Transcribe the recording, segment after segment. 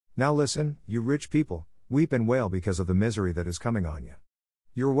Now listen, you rich people, weep and wail because of the misery that is coming on you.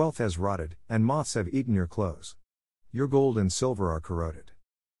 Your wealth has rotted, and moths have eaten your clothes. Your gold and silver are corroded.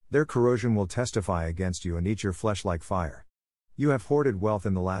 Their corrosion will testify against you and eat your flesh like fire. You have hoarded wealth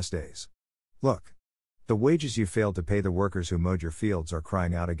in the last days. Look. The wages you failed to pay the workers who mowed your fields are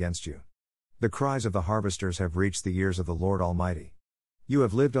crying out against you. The cries of the harvesters have reached the ears of the Lord Almighty. You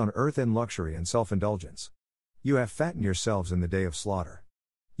have lived on earth in luxury and self-indulgence. You have fattened yourselves in the day of slaughter.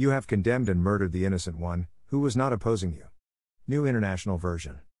 You have condemned and murdered the innocent one, who was not opposing you. New International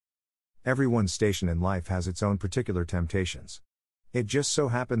Version. Everyone's station in life has its own particular temptations. It just so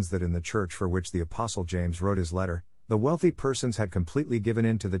happens that in the church for which the Apostle James wrote his letter, the wealthy persons had completely given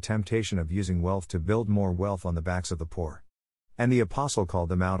in to the temptation of using wealth to build more wealth on the backs of the poor. And the Apostle called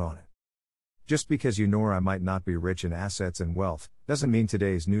them out on it. Just because you nor I might not be rich in assets and wealth, doesn't mean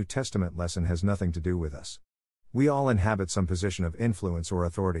today's New Testament lesson has nothing to do with us. We all inhabit some position of influence or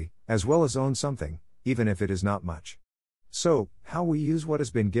authority, as well as own something, even if it is not much. So, how we use what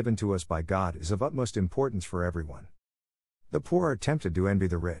has been given to us by God is of utmost importance for everyone. The poor are tempted to envy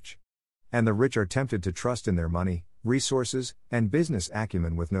the rich. And the rich are tempted to trust in their money, resources, and business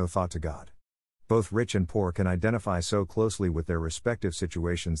acumen with no thought to God. Both rich and poor can identify so closely with their respective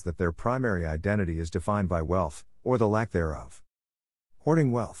situations that their primary identity is defined by wealth, or the lack thereof.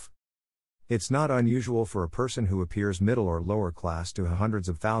 Hoarding wealth. It's not unusual for a person who appears middle or lower class to have hundreds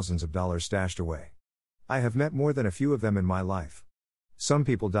of thousands of dollars stashed away. I have met more than a few of them in my life. Some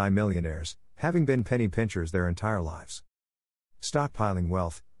people die millionaires, having been penny pinchers their entire lives. Stockpiling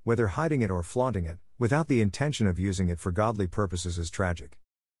wealth, whether hiding it or flaunting it, without the intention of using it for godly purposes is tragic.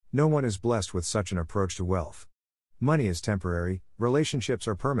 No one is blessed with such an approach to wealth. Money is temporary, relationships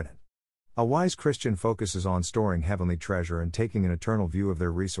are permanent. A wise Christian focuses on storing heavenly treasure and taking an eternal view of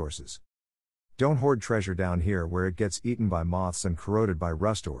their resources. Don't hoard treasure down here where it gets eaten by moths and corroded by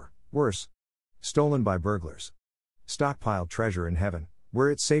rust or, worse, stolen by burglars. Stockpile treasure in heaven, where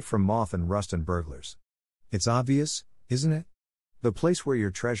it's safe from moth and rust and burglars. It's obvious, isn't it? The place where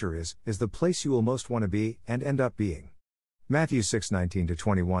your treasure is the place you will most want to be and end up being. Matthew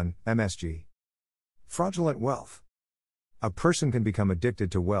 6:19-21, MSG. Fraudulent wealth. A person can become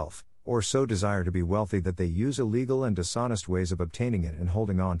addicted to wealth, or so desire to be wealthy that they use illegal and dishonest ways of obtaining it and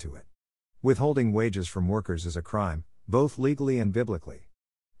holding on to it. Withholding wages from workers is a crime, both legally and biblically.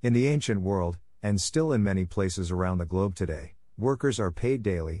 In the ancient world, and still in many places around the globe today, workers are paid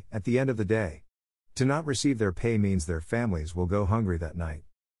daily, at the end of the day. To not receive their pay means their families will go hungry that night.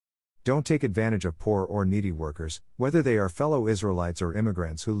 Don't take advantage of poor or needy workers, whether they are fellow Israelites or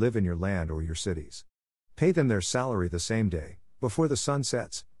immigrants who live in your land or your cities. Pay them their salary the same day, before the sun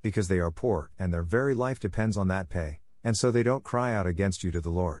sets, because they are poor and their very life depends on that pay, and so they don't cry out against you to the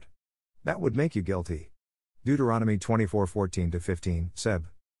Lord. That would make you guilty. Deuteronomy 24:14-15, Seb.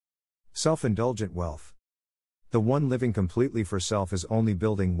 Self-indulgent wealth. The one living completely for self is only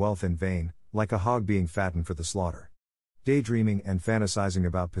building wealth in vain, like a hog being fattened for the slaughter. Daydreaming and fantasizing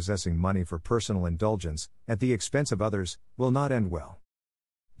about possessing money for personal indulgence, at the expense of others, will not end well.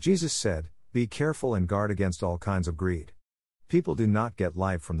 Jesus said, "Be careful and guard against all kinds of greed." People do not get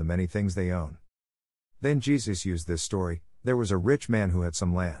life from the many things they own. Then Jesus used this story. There was a rich man who had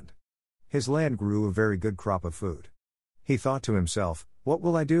some land. His land grew a very good crop of food. He thought to himself, "What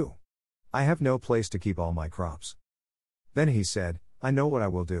will I do? I have no place to keep all my crops." Then he said, "I know what I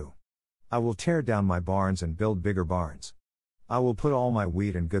will do. I will tear down my barns and build bigger barns. I will put all my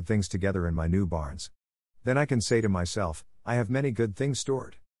wheat and good things together in my new barns. Then I can say to myself, I have many good things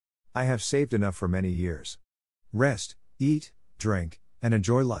stored. I have saved enough for many years. Rest, eat, drink, and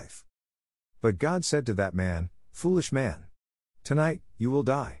enjoy life." But God said to that man, "Foolish man. Tonight, you will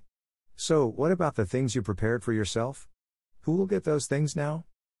die. So, what about the things you prepared for yourself? Who will get those things now?"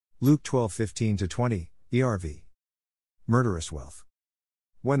 Luke 12:15-20, ERV. Murderous wealth.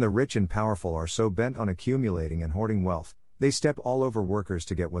 When the rich and powerful are so bent on accumulating and hoarding wealth, they step all over workers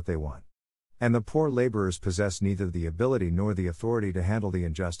to get what they want. And the poor laborers possess neither the ability nor the authority to handle the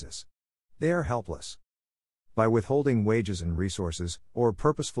injustice. They are helpless. By withholding wages and resources, or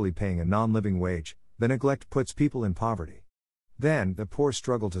purposefully paying a non-living wage, the neglect puts people in poverty. Then, the poor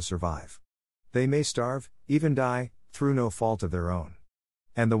struggle to survive. They may starve, even die, through no fault of their own.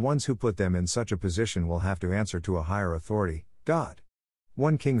 And the ones who put them in such a position will have to answer to a higher authority, God.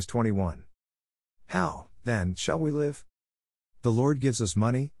 1 Kings 21. How, then, shall we live? The Lord gives us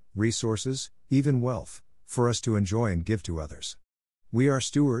money, resources, even wealth, for us to enjoy and give to others. We are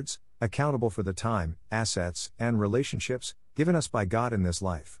stewards, accountable for the time, assets, and relationships given us by God in this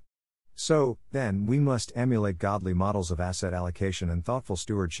life. So, then, we must emulate godly models of asset allocation and thoughtful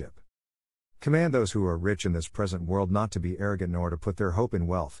stewardship. Command those who are rich in this present world not to be arrogant nor to put their hope in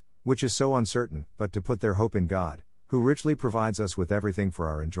wealth, which is so uncertain, but to put their hope in God, who richly provides us with everything for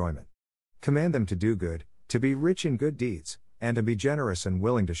our enjoyment. Command them to do good, to be rich in good deeds, and to be generous and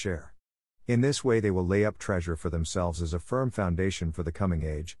willing to share. In this way they will lay up treasure for themselves as a firm foundation for the coming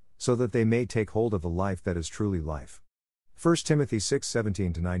age, so that they may take hold of the life that is truly life. 1 Timothy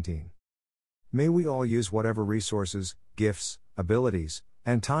 6:17-19. May we all use whatever resources, gifts, abilities,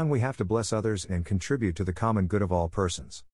 and time we have to bless others and contribute to the common good of all persons.